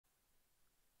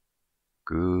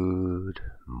Good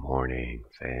morning,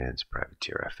 fans.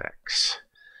 PrivateerFX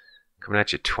coming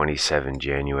at you 27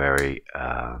 January.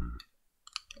 Not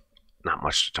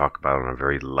much to talk about on a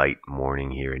very light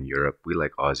morning here in Europe. We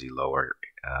like Aussie lower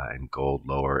and gold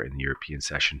lower in the European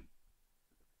session.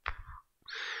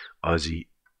 Aussie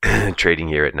trading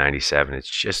here at 97. It's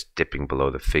just dipping below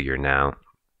the figure now.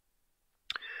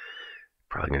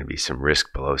 Probably going to be some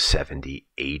risk below 70,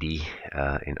 80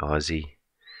 in Aussie.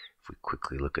 If we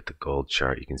quickly look at the gold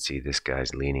chart, you can see this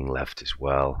guy's leaning left as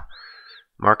well.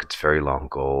 Market's very long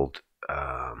gold,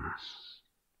 below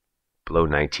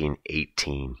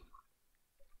 1918.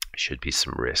 Should be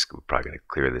some risk. We're probably going to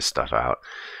clear this stuff out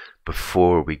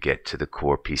before we get to the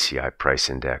core PCI price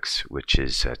index, which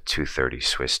is 2:30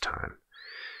 Swiss time.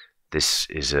 This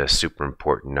is a super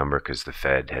important number because the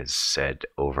Fed has said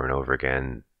over and over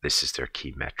again this is their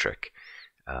key metric.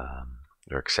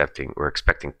 We're expecting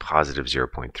positive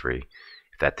 0.3.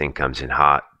 If that thing comes in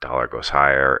hot, dollar goes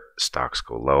higher, stocks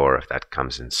go lower. If that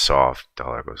comes in soft,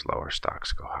 dollar goes lower,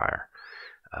 stocks go higher.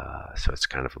 So it's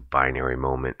kind of a binary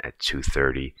moment at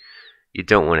 2:30. You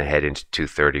don't want to head into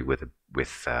 2:30 with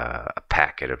a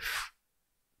packet of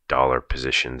dollar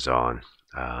positions on.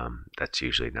 That's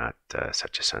usually not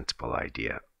such a sensible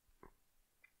idea.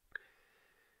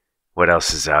 What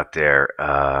else is out there?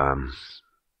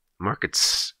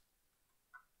 Markets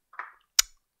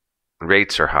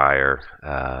rates are higher.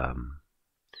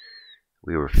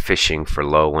 We were fishing for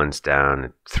low ones down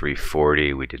at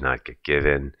 340. We did not get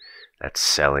given. That's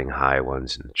selling high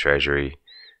ones in the Treasury.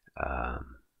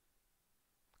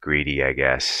 Greedy, I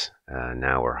guess.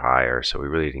 Now we're higher, so we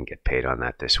really didn't get paid on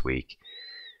that this week.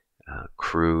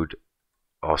 Crude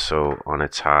also on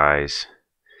its highs.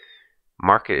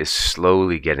 Market is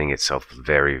slowly getting itself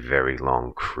very, very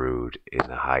long crude in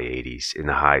the high 80s, in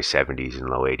the high 70s and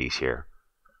low 80s here.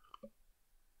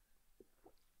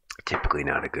 Typically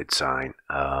not a good sign.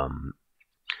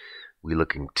 We're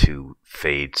looking to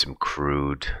fade some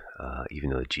crude, even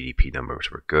though the GDP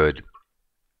numbers were good.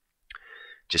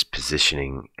 Just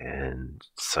positioning and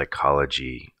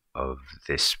psychology of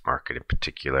this market in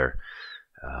particular.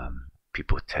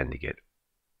 People tend to get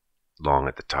long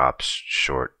at the tops,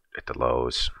 short at the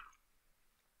lows.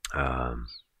 We're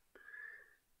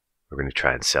going to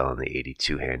try and sell on the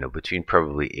 82 handle between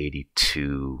probably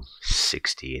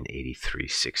 82.60 and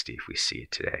 83.60 if we see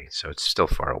it today. So it's still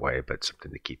far away, but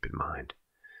something to keep in mind.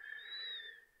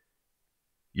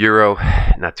 Euro,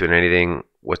 not doing anything.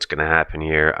 What's going to happen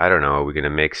here? I don't know. Are we going to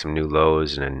make some new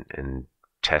lows and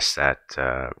test that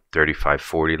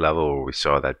 35.40 level where we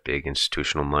saw that big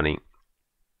institutional money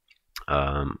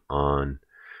on,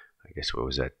 I guess, what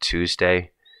was that,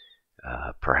 Tuesday?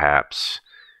 Perhaps.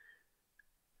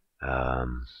 I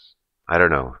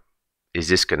don't know. Is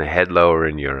this going to head lower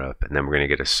in Europe and then we're going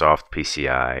to get a soft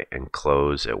PCI and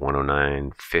close at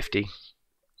 109.50?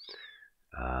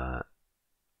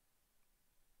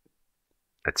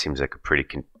 That seems like a pretty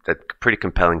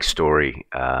compelling story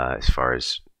as far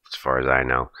as I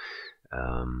know.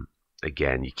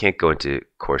 Again, you can't go into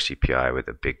core CPI with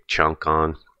a big chunk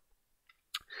on.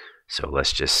 So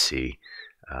let's just see.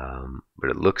 But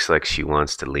it looks like she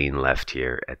wants to lean left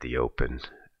here at the open.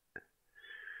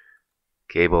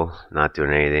 Cable, not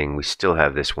doing anything. We still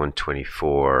have this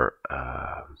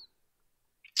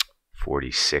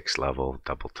 124.46 level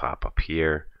double top up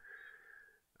here.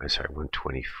 I'm sorry,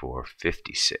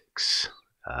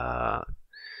 124.56.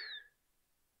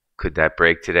 Could that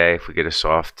break today if we get a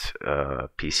soft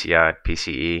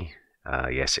PCE?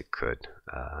 Yes, it could.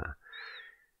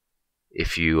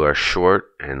 If you are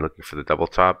short and looking for the double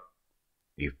top,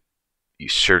 you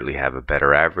certainly have a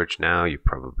better average now. You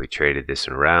probably traded this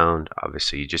around.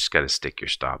 Obviously, you just got to stick your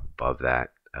stop above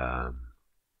that, and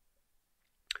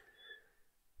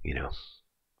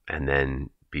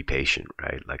then be patient,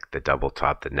 right? Like the double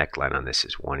top, the neckline on this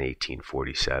is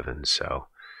 118.47. So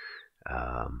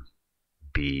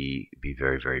be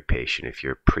very, very patient if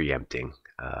you're preempting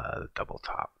the double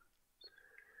top.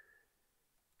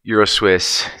 Euro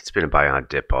Swiss, it's been a buy on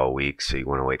dip all week, so you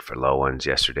want to wait for low ones.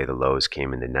 Yesterday the lows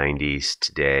came in the 90s.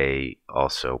 Today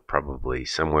also probably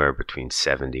somewhere between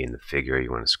 70 and the figure. You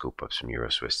want to scoop up some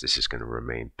Euro Swiss. This is going to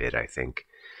remain bid, I think.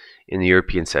 In the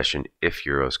European session, if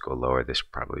euros go lower, this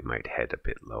probably might head a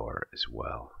bit lower as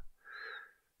well.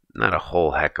 Not a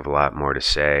whole heck of a lot more to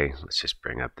say. Let's just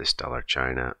bring up this dollar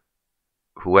China.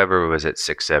 Whoever was at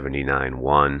 679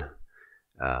 won.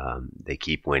 They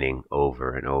keep winning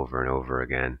over and over and over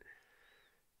again.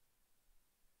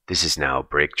 This is now a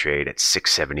break trade at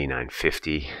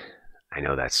 679.50. I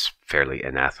know that's fairly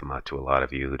anathema to a lot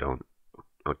of you who don't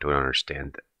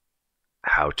understand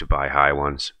how to buy high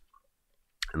ones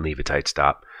and leave a tight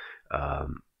stop.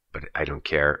 but I don't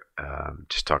care.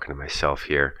 Just talking to myself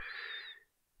here.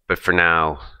 But for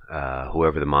now,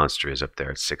 whoever the monster is up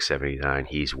there at 679,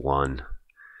 he's won.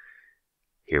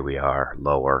 Here we are,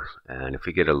 lower, and if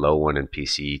we get a low one in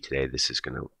PCE today, this is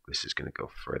gonna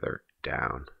go further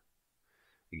down.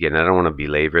 Again, I don't want to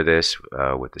belabor this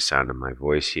with the sound of my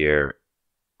voice here.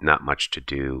 Not much to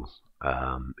do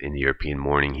in the European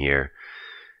morning here.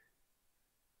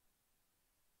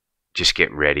 Just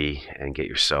get ready and get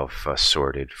yourself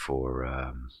sorted for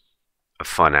a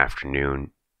fun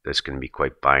afternoon that's going to be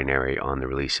quite binary on the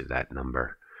release of that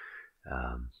number.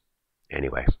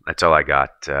 Anyway, that's all I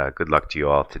got. Good luck to you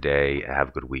all today. Have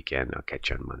a good weekend. I'll catch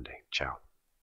you on Monday. Ciao.